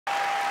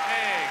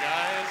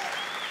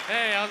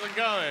Hey, how's it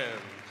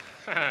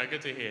going?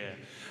 Good to hear.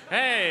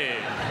 Hey!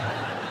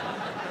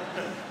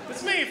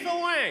 It's me,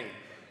 Phil Wang.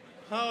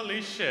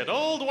 Holy shit,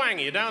 old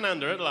Wangy down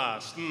under at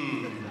last. It's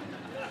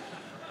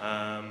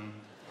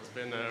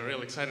been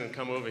real exciting to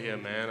come over here,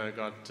 man. I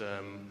got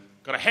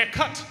a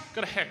haircut.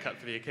 Got a haircut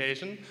for the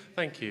occasion.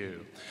 Thank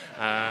you.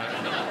 Got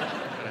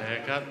a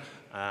haircut.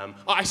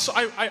 I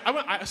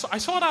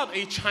sought out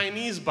a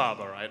Chinese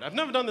barber, right? I've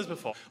never done this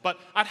before, but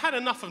I'd had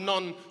enough of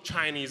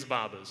non-Chinese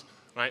barbers,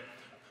 right?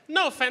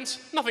 No offense,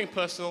 nothing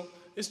personal.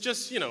 It's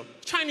just,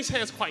 Chinese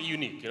hair is quite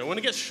unique. When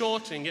it gets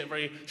short, it can get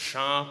very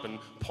sharp and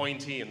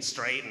pointy and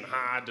straight and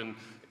hard, and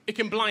it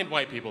can blind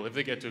white people if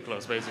they get too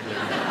close, basically.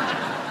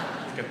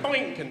 It can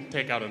boink and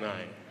take out an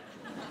eye.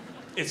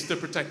 It's to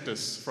protect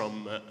us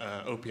from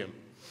opium.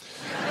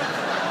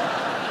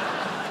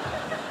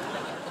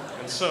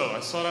 And so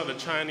I sought out a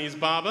Chinese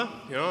barber.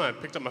 I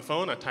picked up my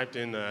phone, I typed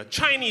in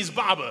Chinese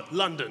barber,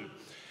 London.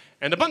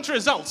 And a bunch of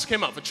results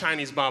came up for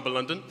Chinese barber,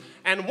 London.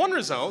 And one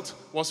result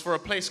was for a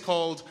place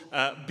called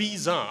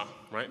Bizarre,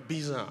 right?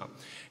 Bizarre.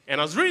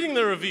 And I was reading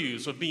the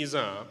reviews for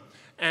Bizarre,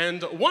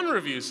 and one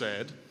review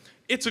said,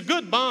 "It's a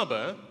good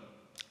barber.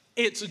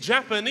 It's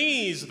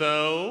Japanese,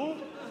 though.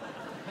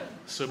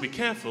 So be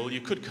careful,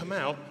 you could come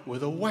out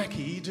with a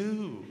wacky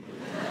do."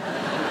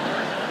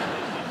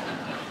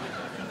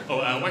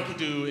 Wacky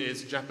do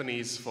is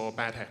Japanese for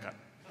bad haircut.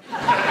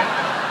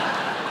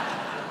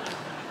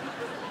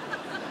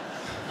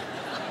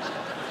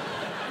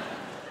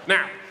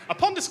 Now,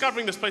 upon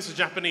discovering this place is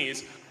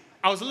Japanese,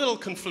 I was a little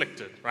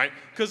conflicted, right?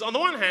 Because on the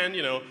one hand,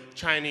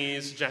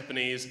 Chinese,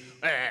 Japanese,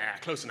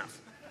 close enough.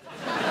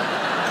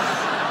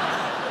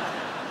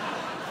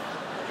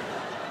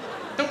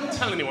 Don't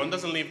tell anyone,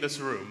 doesn't leave this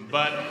room,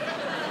 but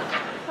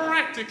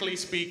practically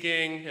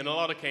speaking, in a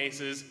lot of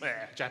cases,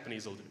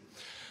 Japanese will do.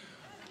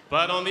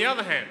 But on the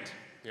other hand,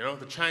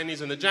 the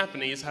Chinese and the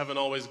Japanese haven't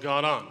always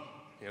got on.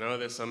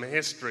 There's some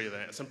history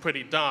there, some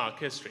pretty dark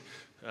history.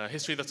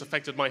 History that's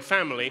affected my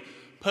family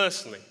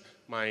personally.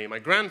 My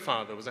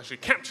grandfather was actually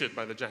captured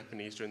by the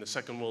Japanese during the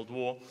Second World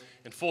War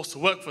and forced to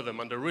work for them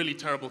under really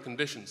terrible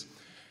conditions.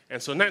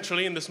 And so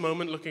naturally, in this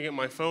moment, looking at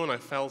my phone, I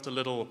felt a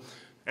little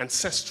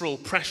ancestral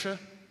pressure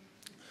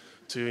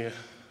to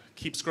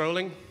keep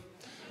scrolling.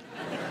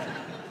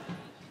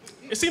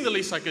 It seemed the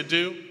least I could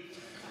do.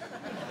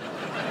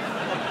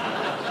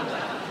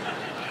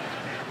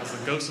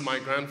 The ghost of my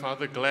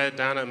grandfather glared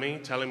down at me,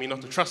 telling me not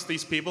to trust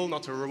these people,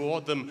 not to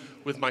reward them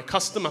with my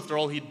custom after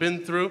all he'd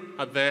been through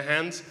at their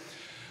hands.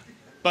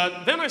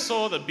 But then I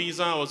saw that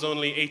Bizarre was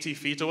only 80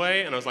 feet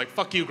away, and I was like,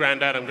 fuck you,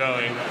 Granddad, I'm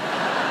going.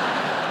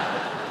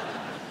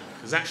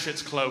 Because that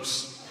shit's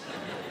close,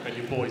 and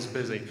your boy's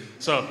busy.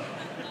 So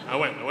I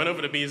went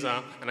over to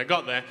Bizarre, and I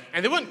got there,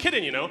 and they weren't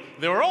kidding,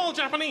 They were all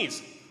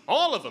Japanese,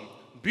 all of them.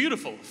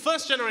 Beautiful,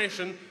 first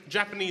generation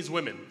Japanese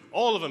women.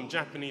 All of them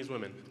Japanese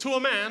women. To a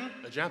man,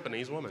 a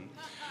Japanese woman.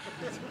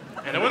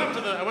 And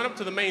I went up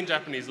to the main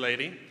Japanese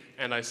lady,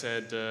 and I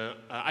said,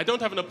 I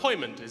don't have an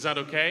appointment, is that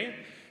okay?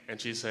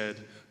 And she said,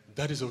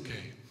 that is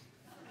okay.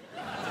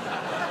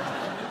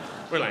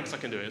 Relax, I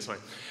can do it, it's fine.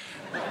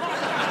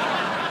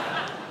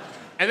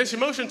 And then she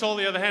motioned to all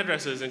the other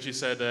hairdressers, and she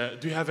said,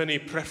 do you have any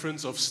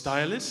preference of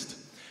stylist?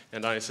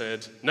 And I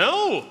said,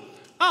 no,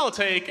 I'll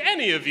take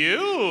any of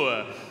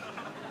you.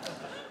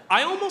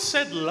 I almost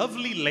said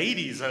lovely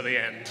ladies at the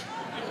end.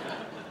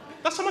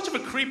 That's how much of a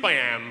creep I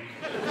am,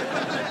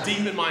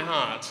 deep in my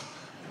heart.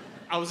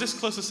 I was this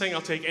close to saying,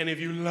 I'll take any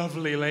of you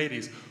lovely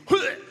ladies.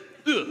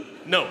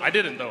 No, I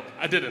didn't, though.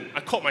 I didn't.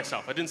 I caught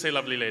myself. I didn't say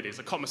lovely ladies.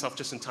 I caught myself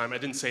just in time. I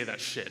didn't say that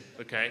shit,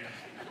 okay?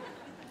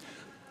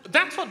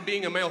 That's what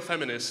being a male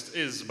feminist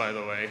is, by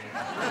the way.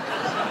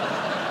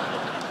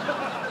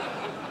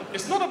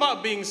 It's not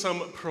about being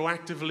some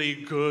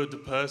proactively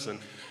good person.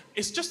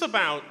 It's just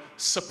about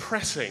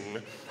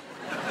suppressing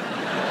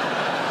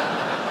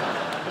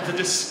the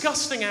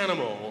disgusting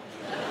animal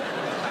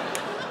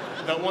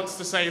that wants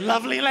to say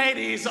lovely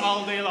ladies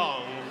all day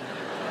long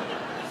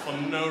for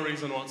no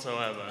reason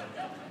whatsoever.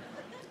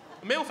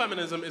 Male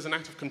feminism is an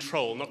act of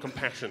control, not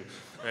compassion.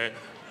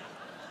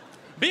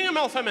 Being a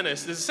male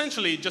feminist is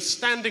essentially just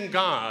standing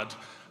guard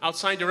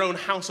outside your own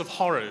house of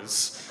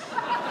horrors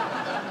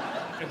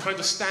and trying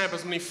to stab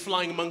as many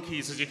flying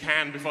monkeys as you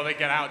can before they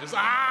get out. Just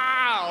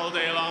all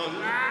day long.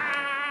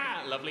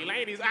 Lovely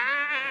ladies.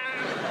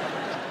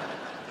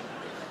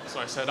 So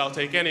I said, I'll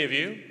take any of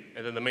you.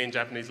 And then the main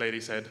Japanese lady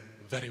said,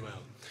 very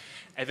well.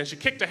 And then she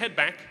kicked her head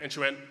back and she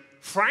went,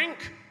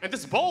 Frank? And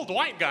this bald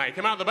white guy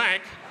came out the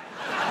back.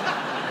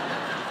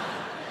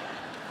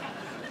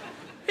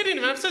 He didn't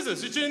even have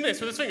scissors. He's doing this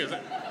with his fingers.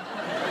 And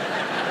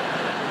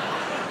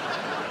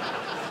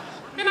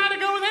I had to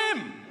go with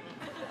him.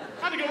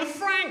 I had to go with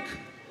Frank.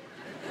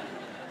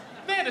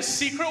 They had a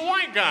secret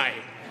white guy.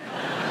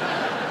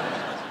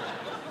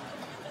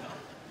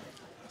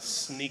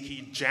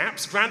 Sneaky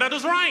Japs. Granddad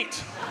was right.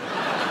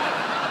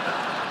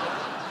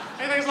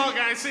 Hey, thanks a lot,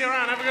 guys. See you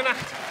around. Have a good night.